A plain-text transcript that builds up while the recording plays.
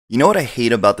You know what I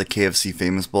hate about the KFC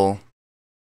Famous Bowl?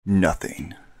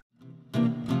 Nothing.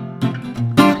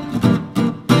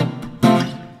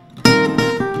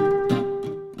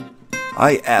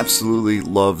 I absolutely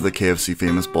love the KFC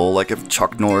Famous Bowl. Like if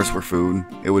Chuck Norris were food,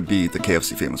 it would be the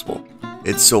KFC Famous Bowl.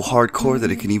 It's so hardcore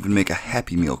that it can even make a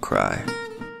Happy Meal cry.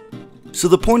 So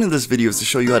the point of this video is to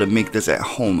show you how to make this at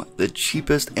home the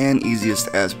cheapest and easiest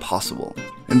as possible.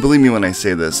 And believe me when I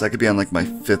say this, I could be on like my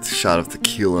 5th shot of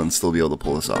tequila and still be able to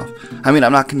pull this off. I mean,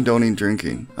 I'm not condoning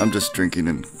drinking. I'm just drinking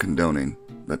and condoning.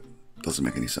 That doesn't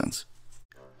make any sense.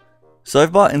 So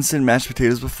I've bought instant mashed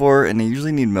potatoes before and they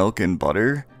usually need milk and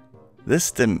butter. This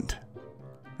didn't.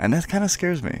 And that kind of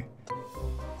scares me.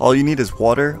 All you need is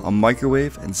water, a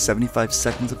microwave, and 75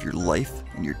 seconds of your life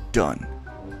and you're done.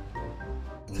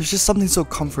 There's just something so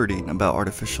comforting about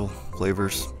artificial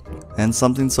flavors, and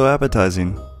something so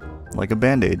appetizing, like a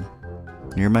band-aid,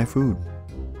 near my food.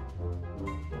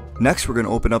 Next we're going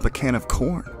to open up a can of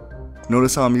corn.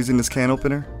 Notice how I'm using this can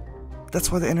opener? That's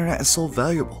why the internet is so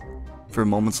valuable, for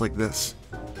moments like this.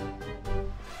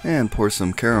 And pour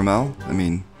some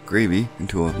gravy,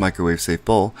 into a microwave-safe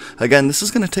bowl. Again, this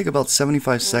is going to take about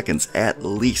 75 seconds at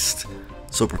least,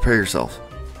 so prepare yourself.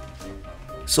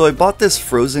 So I bought this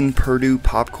frozen Perdue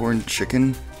popcorn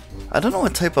chicken. I don't know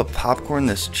what type of popcorn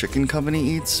this chicken company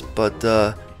eats, but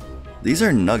these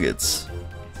are nuggets.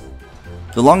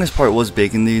 The longest part was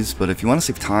baking these, but if you want to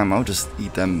save time, I'll just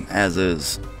eat them as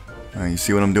is. You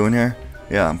see what I'm doing here?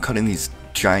 Yeah, I'm cutting these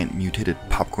giant mutated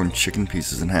popcorn chicken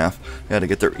pieces in half. Yeah, to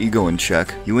get their ego in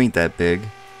check. You ain't that big.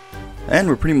 And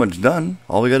we're pretty much done.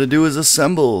 All we gotta do is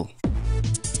assemble.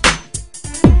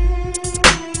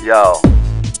 Yo.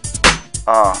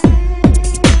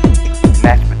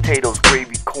 Mashed potatoes,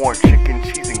 gravy, corn, chicken,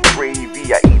 cheese, and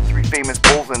gravy. I eat 3 famous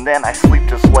bowls and then I sleep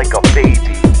just like a baby.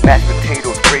 Mashed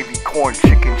potatoes, gravy, corn,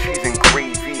 chicken, cheese, and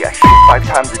gravy. I shit 5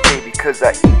 times a day because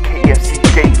I eat KFC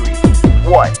daily.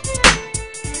 What?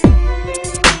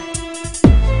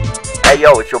 Hey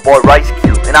yo, it's your boy Rice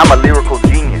Cube, and I'm a lyrical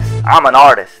genius. I'm an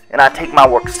artist, and I take my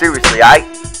work seriously,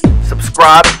 aight?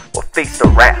 Subscribe or face the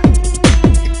wrath.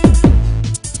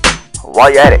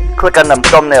 While you're at it, click on them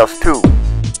thumbnails too.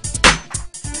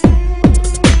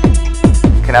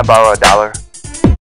 Can I borrow $1?